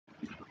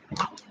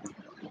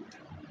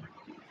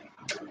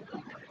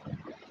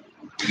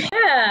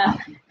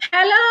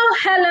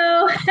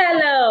Hello.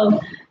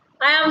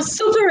 I am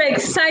super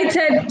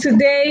excited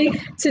today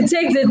to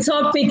take the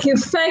topic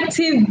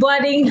effective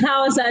boarding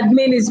house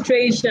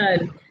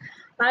administration.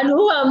 And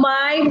who am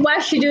I? Why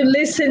should you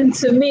listen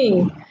to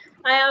me?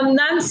 I am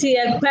Nancy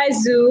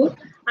Ekpezu.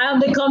 I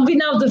am the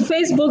convener of the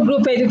Facebook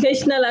group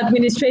Educational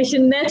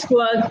Administration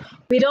Network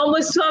with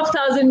almost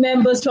 12,000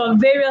 members from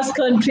various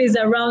countries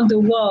around the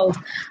world.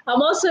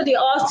 I'm also the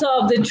author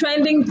of the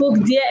trending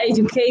book Dear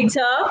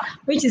Educator,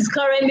 which is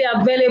currently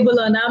available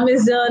on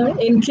Amazon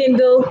in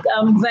Kindle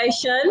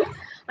version.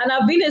 And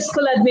I've been a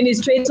school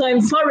administrator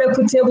in 4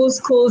 reputable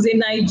schools in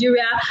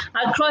Nigeria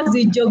across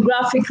the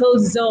geographical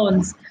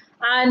zones.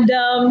 And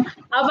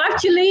I've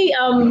actually,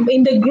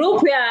 in the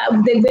group where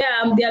I'm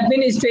the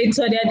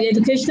administrator, the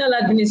Educational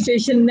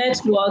Administration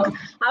Network,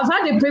 I've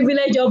had the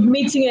privilege of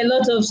meeting a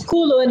lot of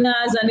school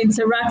owners and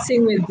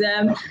interacting with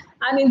them.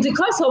 And in the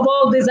course of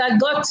all this, I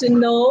got to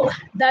know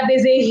that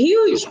there's a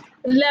huge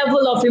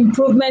level of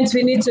improvement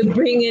we need to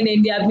bring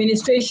in the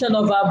administration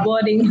of our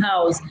boarding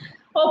house.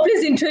 Oh,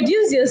 please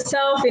introduce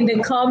yourself in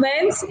the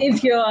comments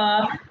if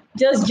you're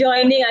just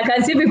joining. I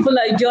can see people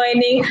are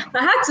joining.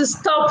 I had to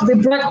stop the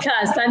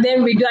broadcast and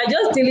then redo. I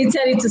just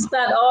deleted it to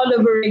start all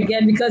over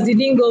again because it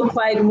didn't go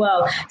quite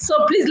well.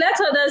 So please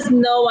let others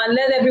know and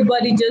let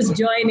everybody just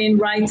join in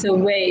right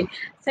away.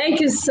 Thank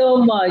you so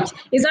much.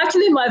 It's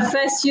actually my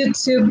first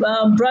YouTube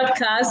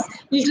broadcast.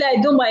 Usually I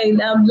do my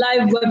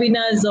live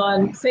webinars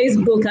on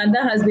Facebook and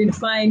that has been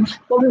fine.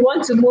 But we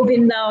want to move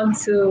in now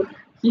to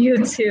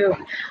YouTube.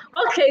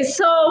 Okay,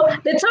 so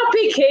the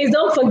topic is,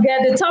 don't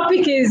forget, the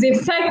topic is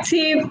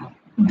effective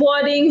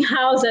boarding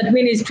house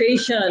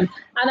administration.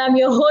 And I'm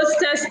your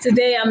hostess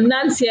today. I'm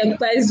Nancy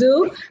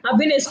Ekpezu. I've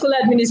been a school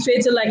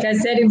administrator, like I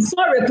said, in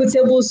 4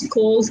 reputable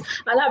schools,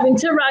 and I've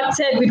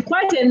interacted with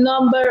quite a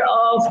number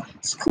of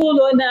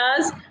school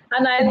owners.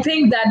 And I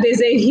think that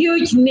there's a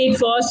huge need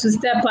for us to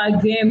step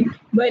our game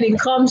when it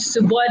comes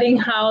to boarding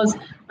house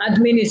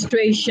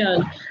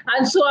administration.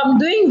 And so I'm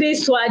doing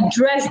this to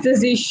address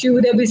this issue.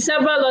 There'll be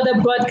several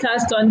other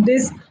broadcasts on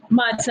this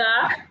matter,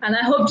 and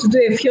I hope to do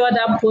a few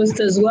other posts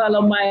as well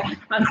on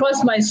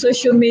across my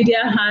social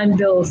media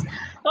handles.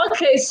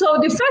 Okay, so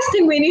the first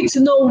thing we need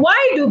to know,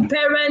 why do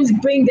parents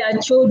bring their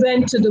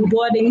children to the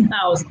boarding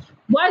house?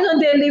 Why don't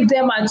they leave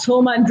them at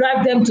home and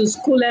drive them to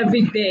school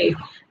every day?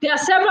 There are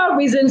several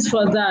reasons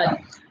for that.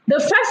 The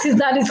first is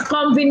that it's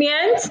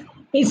convenient.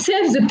 It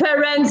saves the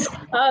parents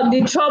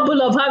the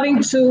trouble of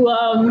having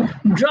to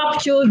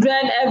drop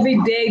children every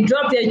day,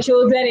 drop their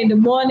children in the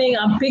morning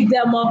and pick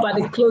them up at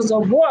the close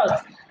of work.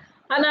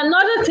 And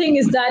another thing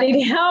is that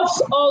it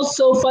helps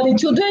also for the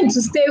children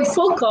to stay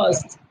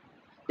focused.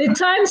 The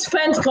time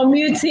spent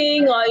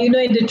commuting or, in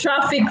the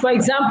traffic, for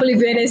example, if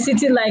you're in a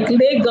city like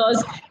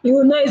Lagos, you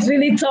will know it's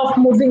really tough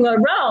moving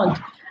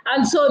around.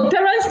 And so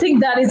parents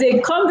think that is a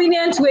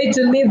convenient way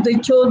to leave the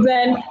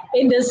children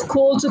in the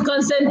school to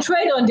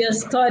concentrate on their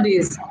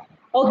studies.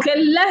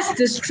 Okay, less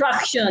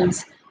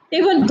distractions.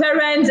 Even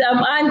parents,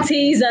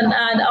 aunties and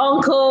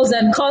uncles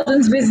and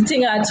cousins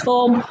visiting at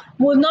home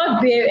will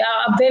not be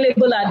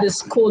available at the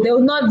school. They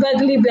will not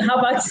readily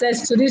have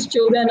access to these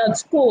children at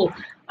school.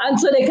 And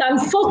so they can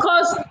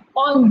focus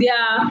on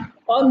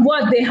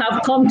what they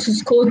have come to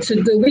school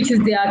to do, which is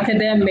their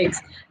academics.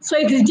 So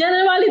it is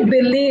generally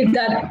believed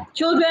that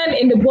children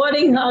in the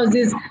boarding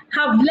houses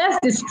have less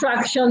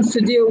distractions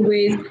to deal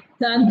with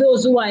than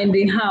those who are in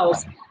the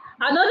house.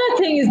 Another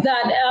thing is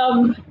that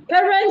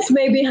parents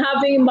may be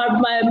having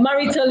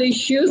marital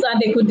issues and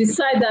they could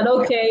decide that,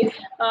 okay,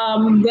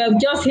 we're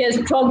just here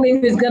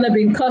struggling who's going to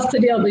be in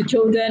custody of the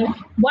children.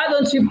 Why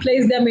don't you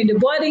place them in the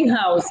boarding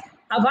house?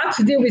 I've had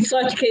to deal with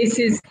such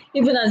cases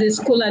even as a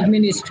school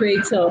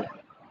administrator.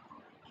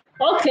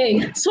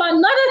 Okay, so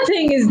another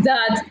thing is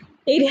that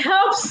it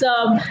helps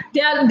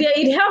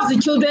it helps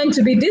the children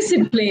to be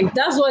disciplined.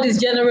 That's what is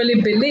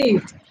generally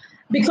believed.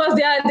 Because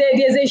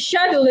there's a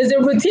schedule, there's a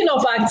routine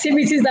of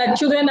activities that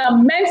children are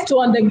meant to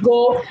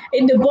undergo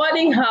in the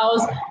boarding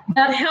house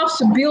that helps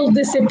to build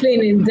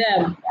discipline in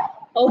them.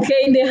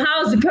 Okay, in the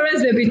house, the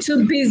parents may be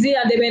too busy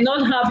and they may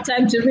not have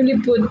time to really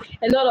put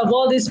a lot of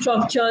all these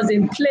structures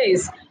in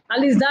place. At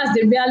least that's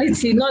the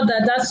reality, not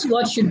that that's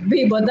what should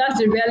be, but that's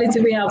the reality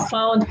we have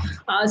found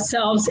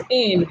ourselves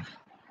in.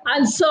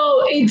 And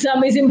so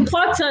it's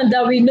important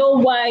that we know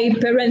why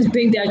parents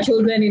bring their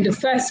children in the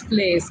first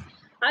place.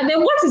 And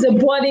then what is a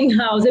boarding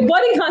house? A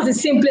boarding house is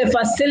simply a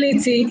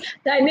facility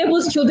that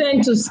enables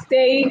children to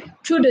stay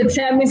through the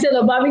term instead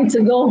of having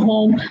to go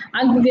home.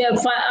 And the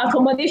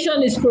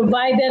accommodation is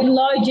provided,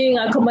 lodging,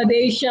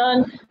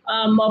 accommodation,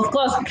 of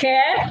course,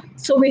 care.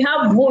 So we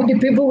have the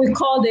people we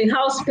call the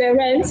house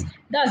parents.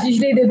 That's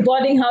usually the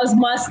boarding house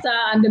master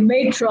and the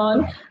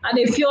matron, and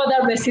a few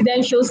other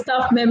residential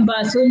staff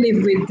members who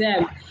live with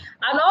them.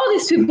 And all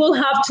these people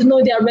have to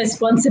know their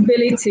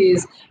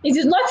responsibilities. It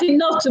is not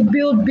enough to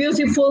build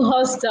beautiful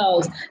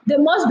hostels. There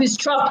must be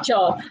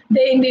structure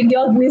in the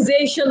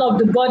organization of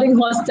the boarding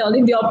hostel,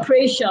 in the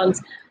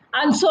operations.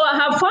 And so I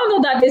have found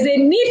out that there's a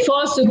need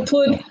for us to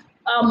put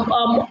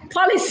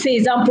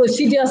policies and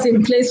procedures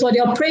in place for the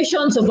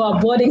operations of our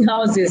boarding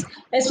houses,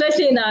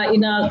 especially in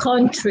our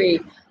country.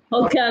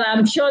 Okay, and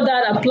I'm sure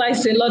that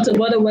applies to a lot of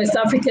other West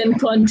African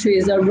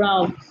countries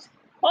around.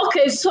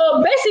 Okay,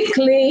 so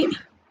basically,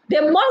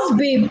 there must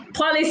be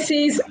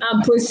policies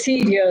and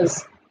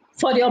procedures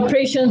for the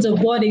operations of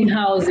boarding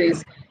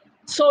houses.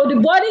 So the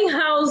boarding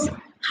house,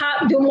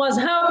 they must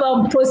have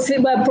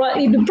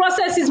the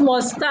processes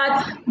must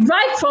start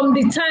right from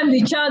the time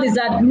the child is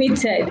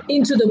admitted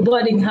into the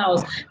boarding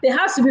house. There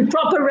has to be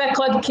proper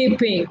record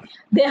keeping.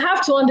 They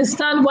have to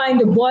understand why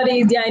they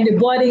are in the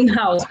boarding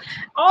house.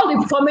 All the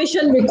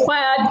information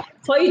required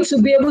for you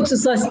to be able to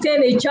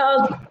sustain a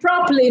child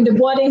properly in the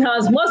boarding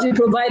house must be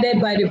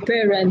provided by the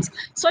parents,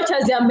 such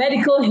as their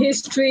medical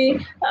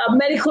history,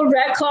 medical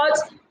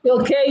records.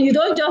 Okay, you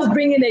don't just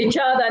bring in a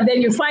child and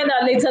then you find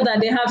out later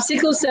that they have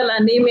sickle cell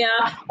anemia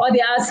or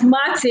they're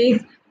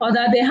asthmatic or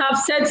that they have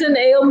certain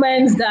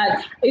ailments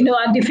that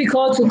are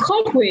difficult to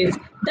cope with.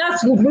 That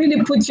will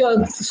really put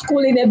your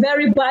school in a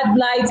very bad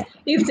light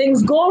if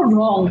things go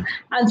wrong.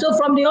 And so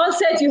from the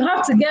onset, you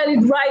have to get it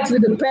right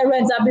with the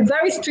parents and be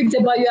very strict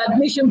about your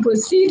admission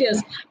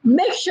procedures.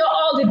 Make sure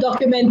all the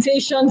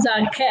documentations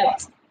are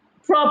kept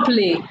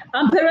properly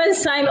and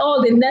parents sign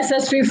all the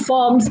necessary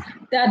forms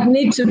that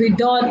need to be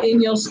done in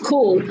your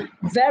school.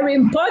 Very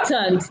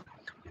important.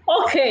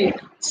 Okay,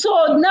 so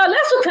now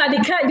let's look at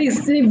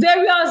the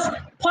various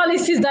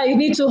policies that you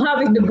need to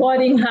have in the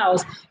boarding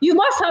house. You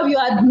must have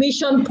your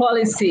admission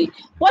policy.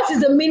 What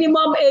is the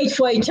minimum age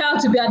for a child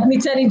to be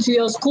admitted into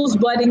your school's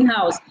boarding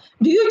house?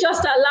 Do you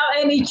just allow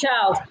any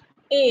child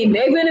in,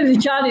 even if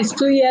the child is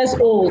 2 years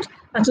old,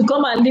 and to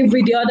come and live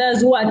with the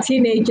others who are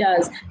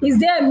teenagers? Is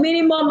there a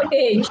minimum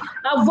age?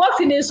 I've worked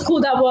in a school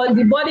that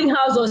the boarding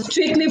house was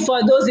strictly for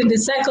those in the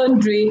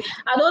secondary,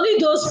 and only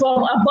those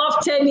from above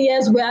 10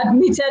 years were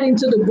admitted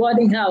into the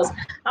boarding house.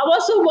 I've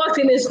also worked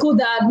in a school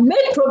that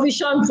made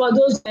provision for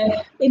those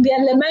in the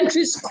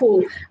elementary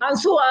school. And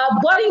so our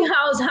boarding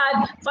house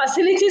had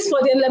facilities for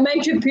the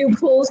elementary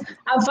pupils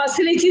and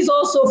facilities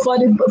also for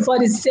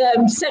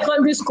the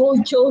secondary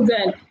school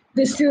children,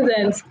 the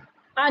students.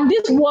 And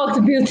this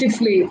worked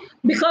beautifully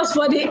because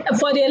for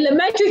the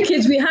elementary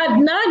kids, we had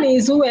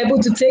nannies who were able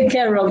to take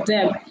care of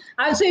them.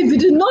 And so if you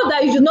do know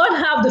that you do not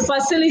have the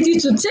facility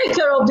to take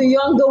care of the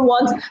younger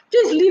ones,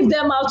 please leave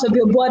them out of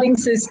your boarding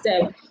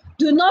system.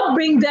 Do not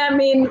bring them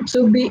in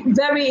to be in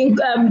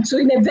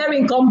a very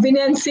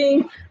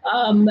inconveniencing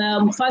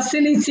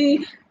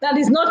facility that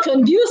is not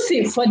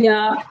conducive for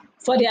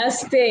their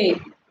stay.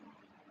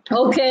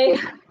 Okay.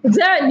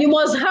 Then you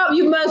must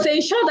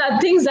ensure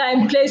that things are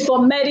in place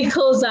for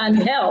medicals and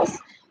health.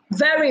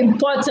 Very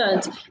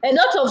important. A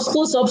lot of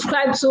schools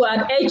subscribe to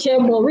an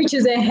HMO, which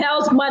is a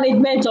health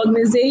management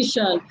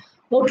organization.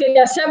 Okay,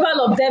 there are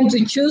several of them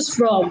to choose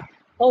from.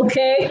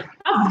 Okay,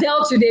 I've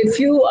dealt with a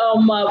few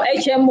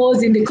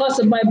HMOs in the course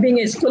of my being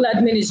a school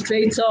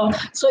administrator.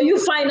 So you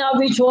find out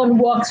which one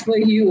works for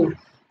you.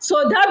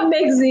 So that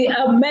makes the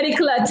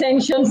medical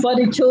attention for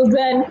the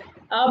children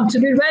to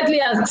be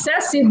readily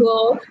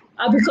accessible.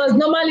 Because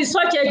normally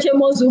such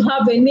HMOs will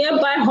have a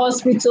nearby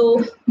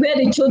hospital where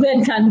the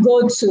children can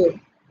go to.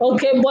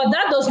 Okay, but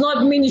that does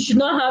not mean you should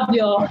not have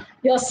your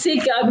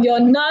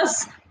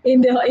nurse in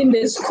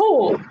the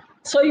school.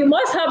 So you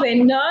must have a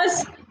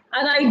nurse,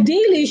 and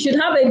ideally you should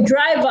have a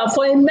driver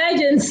for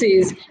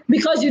emergencies,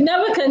 because you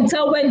never can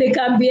tell when there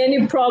can be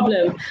any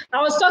problem.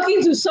 I was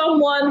talking to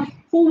someone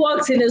who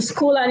works in a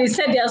school, and he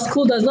said their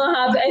school does not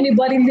have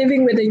anybody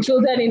living with the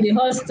children in the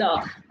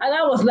hostel. And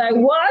I was like,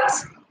 what?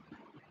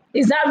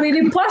 Is that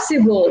really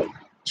possible?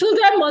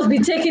 Children must be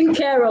taken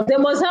care of. They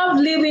must have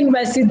living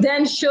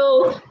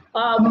residential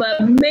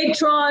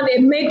matron,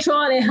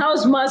 a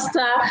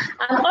housemaster,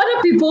 and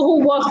other people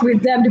who work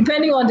with them,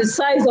 depending on the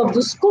size of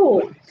the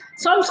school.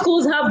 Some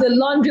schools have the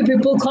laundry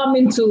people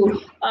coming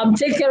to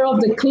take care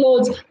of the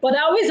clothes, but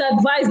I always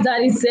advise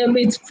that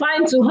it's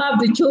fine to have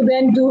the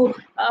children do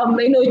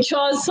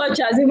chores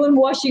such as even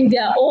washing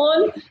their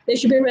own. They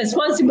should be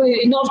responsible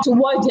enough to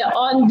wash their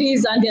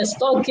undies and their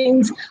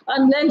stockings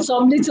and learn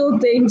some little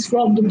things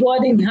from the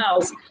boarding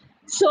house.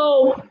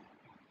 So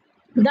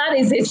that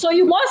is it. So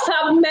you must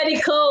have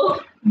medical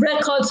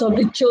records of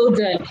the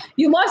children.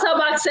 You must have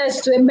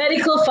access to a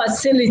medical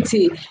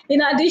facility.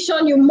 In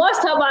addition, there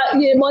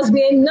must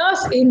be a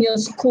nurse in your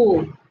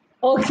school,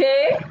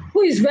 okay,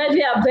 who is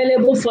readily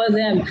available for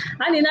them.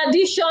 And in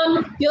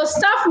addition, your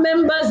staff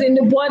members in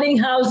the boarding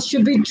house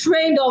should be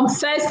trained on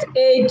first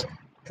aid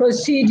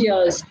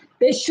procedures.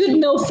 They should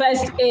know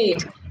first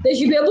aid. They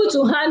should be able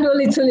to handle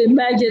little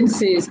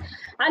emergencies.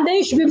 And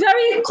they should be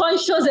very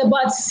conscious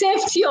about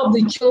safety of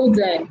the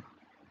children.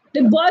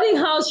 The boarding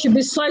house should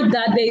be such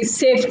that there is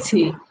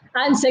safety,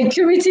 and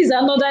security is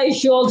another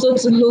issue also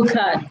to look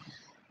at.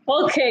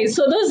 Okay,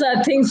 so those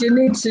are things you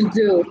need to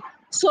do.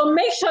 So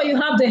make sure you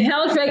have the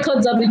health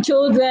records of the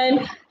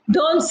children.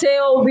 Don't say,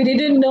 oh, we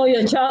didn't know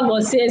your child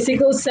was a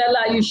sickle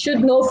celler. You should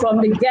know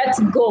from the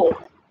get-go.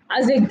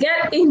 As they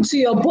get into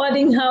your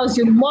boarding house,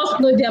 you must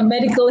know their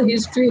medical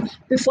history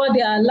before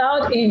they are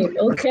allowed in,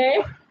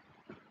 okay?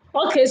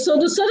 Okay, so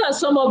those are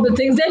some of the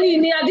things. Then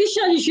in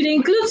addition, you should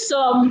include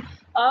some,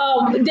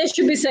 there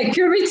should be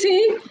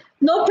security.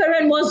 No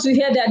parent wants to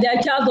hear that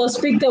their child was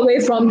picked away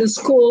from the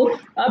school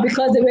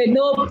because there were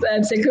no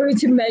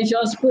security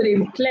measures put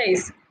in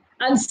place.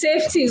 And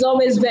safety is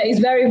always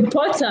very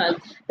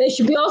important. There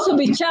should be also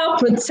be child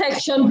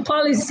protection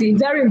policy,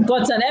 very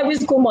important. Every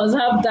school must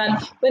have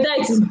that, whether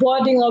it is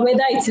boarding or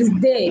whether it is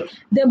day.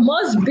 There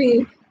must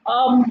be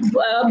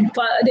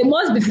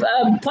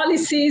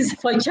policies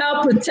for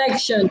child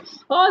protection.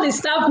 All the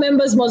staff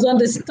members must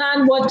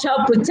understand what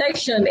child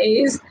protection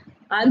is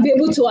and be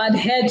able to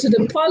adhere to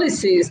the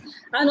policies.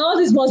 And all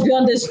this must be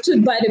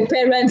understood by the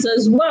parents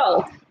as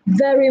well.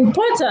 Very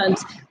important.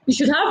 You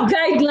should have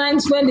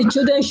guidelines when the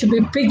children should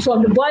be picked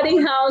from the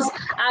boarding house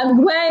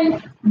and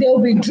when they'll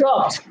be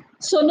dropped.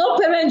 So no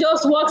parent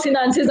just walks in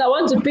and says, I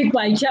want to pick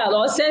my child,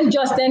 or send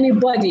just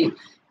anybody.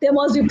 There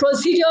must be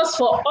procedures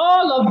for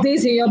all of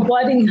this in your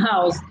boarding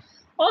house.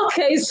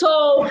 Okay,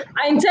 so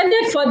I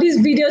intended for this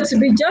video to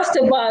be just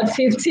about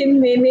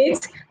 15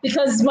 minutes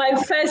because it's my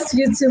first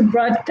YouTube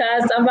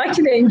broadcast. I'm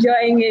actually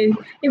enjoying it,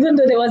 even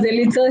though there was a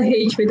little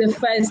hitch with the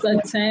first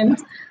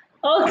attempt.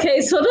 Okay,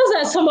 so those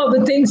are some of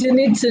the things you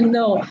need to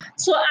know.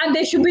 So, and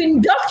there should be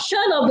induction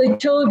of the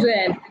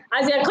children.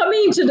 As they're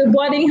coming into the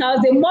boarding house,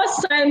 they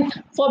must sign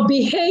for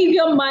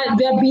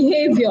their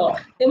behavior.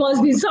 There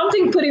must be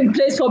something put in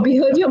place for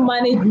behavior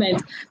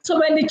management. So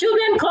when the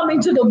children come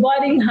into the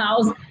boarding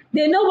house,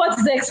 they know what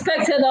is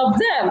expected of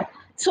them.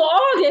 So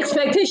all the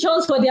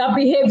expectations for their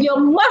behavior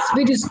must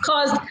be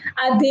discussed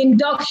at the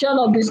induction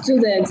of the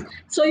students.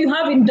 So you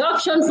have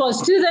induction for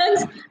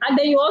students, and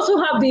then you also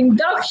have the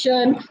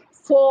induction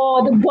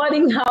for the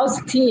boarding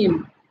house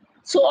team.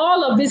 So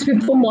all of these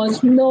people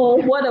must know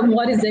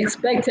what is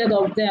expected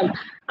of them.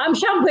 I'm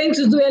sure I'm going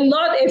to do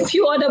a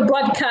few other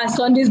broadcasts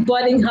on this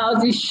boarding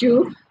house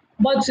issue,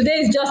 but today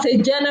is just a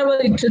general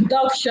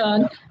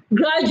introduction.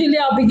 Gradually,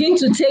 I'll begin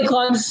to take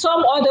on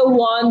some other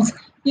ones,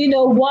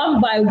 one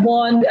by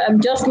one,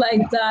 just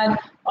like that,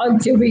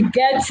 until we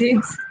get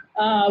it,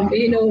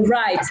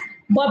 right.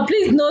 But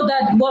please know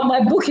that what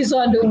my book is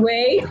on the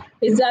way.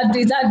 It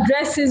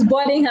addresses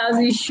boarding house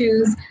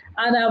issues,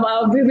 and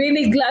I'll be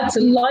really glad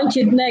to launch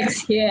it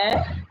next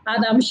year.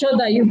 And I'm sure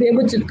that you'll be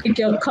able to pick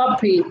your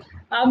copy.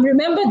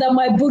 Remember that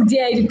my book,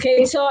 Dear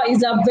Educator,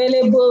 is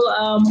available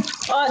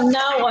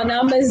now on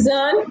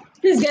Amazon.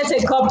 Please get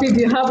a copy if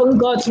you haven't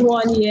got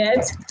one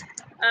yet.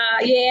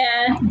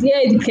 Yeah, Dear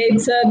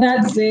Educator,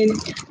 that's it.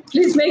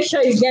 Please make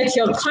sure you get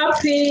your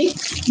copy.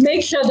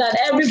 Make sure that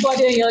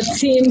everybody on your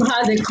team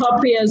has a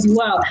copy as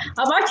well.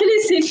 I've actually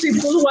seen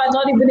people who are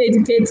not even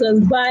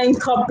educators buying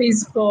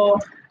copies for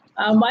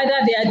either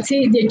their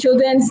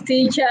children's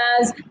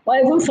teachers or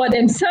even for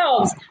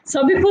themselves.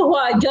 Some people who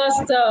are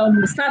just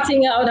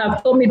starting out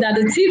have told me that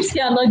the tips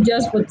here are not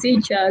just for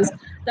teachers,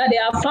 that they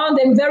have found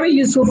them very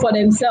useful for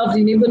themselves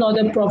in even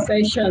other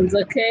professions,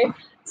 okay?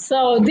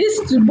 So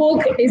this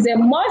book is a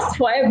must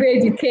for every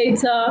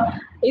educator.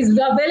 It's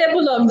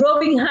available on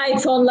Roving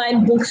Heights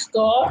online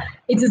bookstore.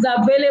 It is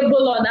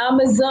available on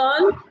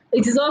Amazon.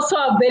 It is also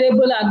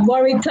available at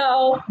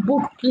Warrital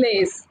Book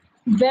Place.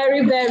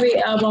 Very, very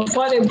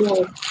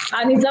affordable.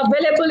 And it's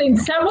available in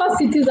several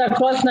cities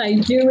across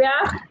Nigeria.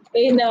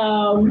 It's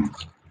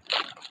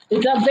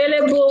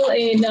available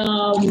in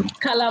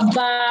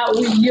Calabar,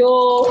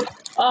 Uyo,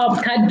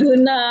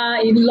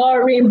 Kaduna,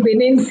 Ilorin,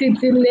 Benin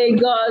City,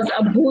 Lagos,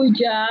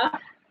 Abuja,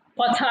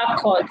 Port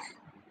Harcourt.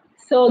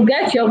 So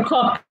get your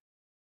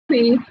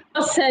copy,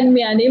 just send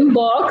me an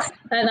inbox,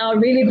 and I'll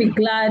really be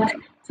glad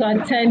to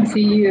attend to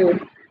you.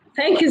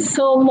 Thank you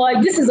so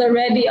much. This is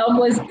already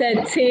almost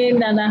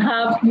 13 and a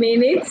half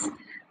minutes,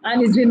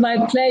 and it's been my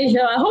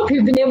pleasure. I hope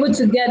you've been able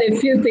to get a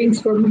few things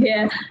from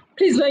here.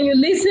 Please, when you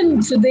listen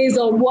to this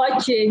or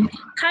watch it,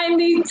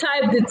 kindly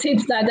type the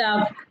tips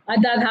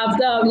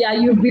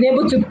you've been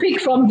able to pick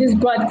from this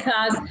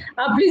broadcast.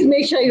 And please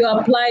make sure you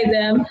apply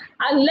them,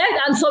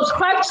 and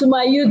subscribe to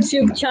my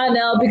YouTube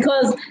channel,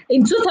 because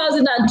in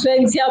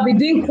 2020 I'll be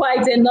doing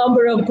quite a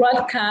number of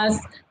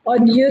broadcasts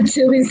on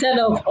YouTube instead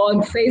of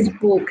on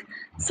Facebook.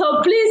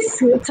 So please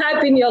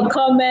type in your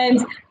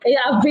comments.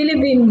 I've really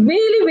been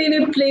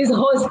really pleased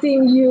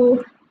hosting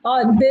you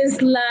on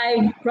this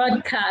live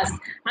broadcast.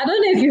 I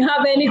don't know if you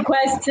have any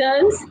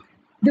questions.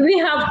 Do we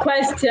have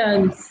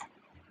questions?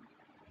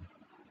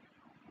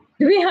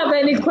 Do we have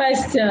any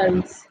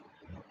questions?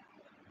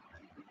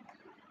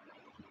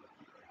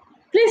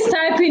 Please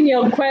type in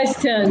your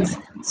questions.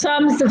 So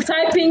I'm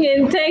typing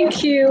in,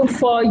 thank you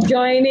for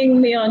joining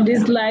me on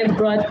this live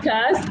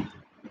broadcast.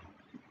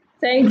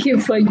 Thank you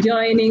for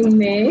joining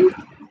me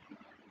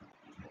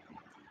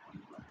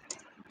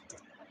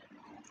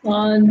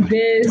on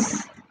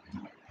this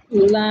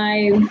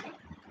live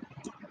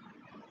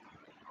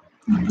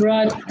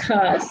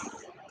broadcast.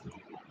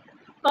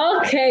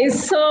 Okay,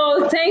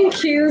 so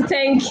thank you.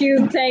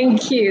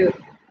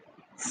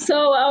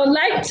 So I would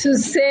like to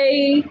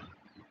say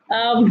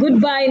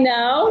goodbye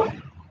now,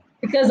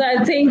 because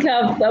I think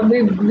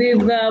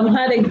we've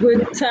had a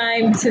good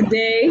time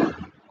today.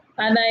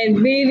 And I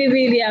really,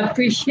 really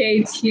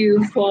appreciate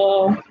you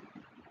for,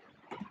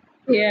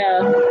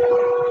 yeah,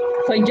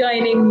 for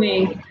joining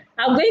me.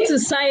 I'm going to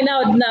sign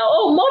out now.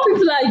 Oh, more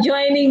people are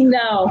joining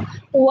now.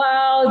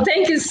 Wow,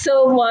 thank you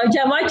so much.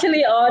 I'm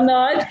actually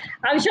honored.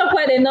 I'm sure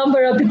quite a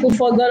number of people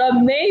forgot,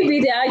 or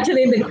maybe they're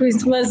actually in the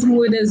Christmas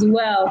mood as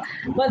well.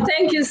 But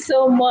thank you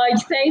so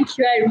much. Thank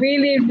you. I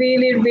really,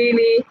 really,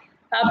 really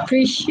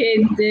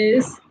appreciate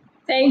this.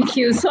 Thank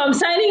you. So I'm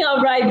signing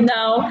out right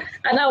now,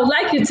 and I would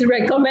like you to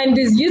recommend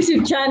this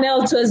YouTube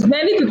channel to as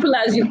many people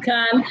as you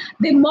can.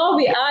 The more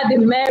we are, the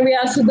merrier,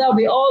 so that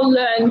we all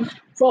learn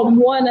from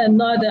one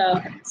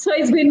another. So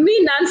it's been me,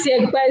 Nancy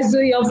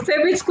Ekwezu, your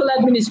favorite school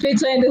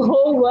administrator in the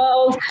whole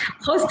world,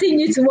 hosting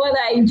you to what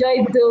I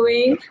enjoy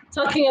doing,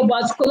 talking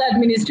about school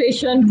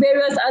administration,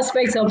 various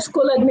aspects of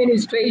school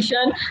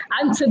administration.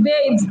 And today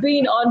it's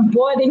been on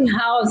boarding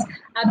house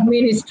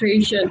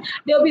administration.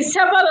 There'll be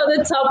several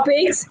other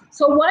topics,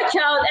 so watch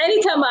out.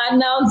 Anytime I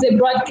announce a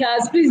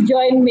broadcast, please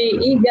join me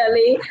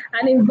eagerly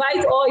and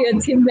invite all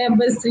your team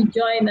members to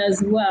join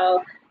as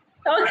well.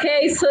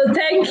 Okay, so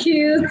thank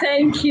you,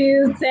 thank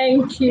you,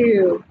 thank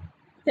you,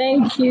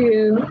 thank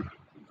you.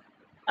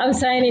 I'm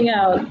signing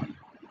out.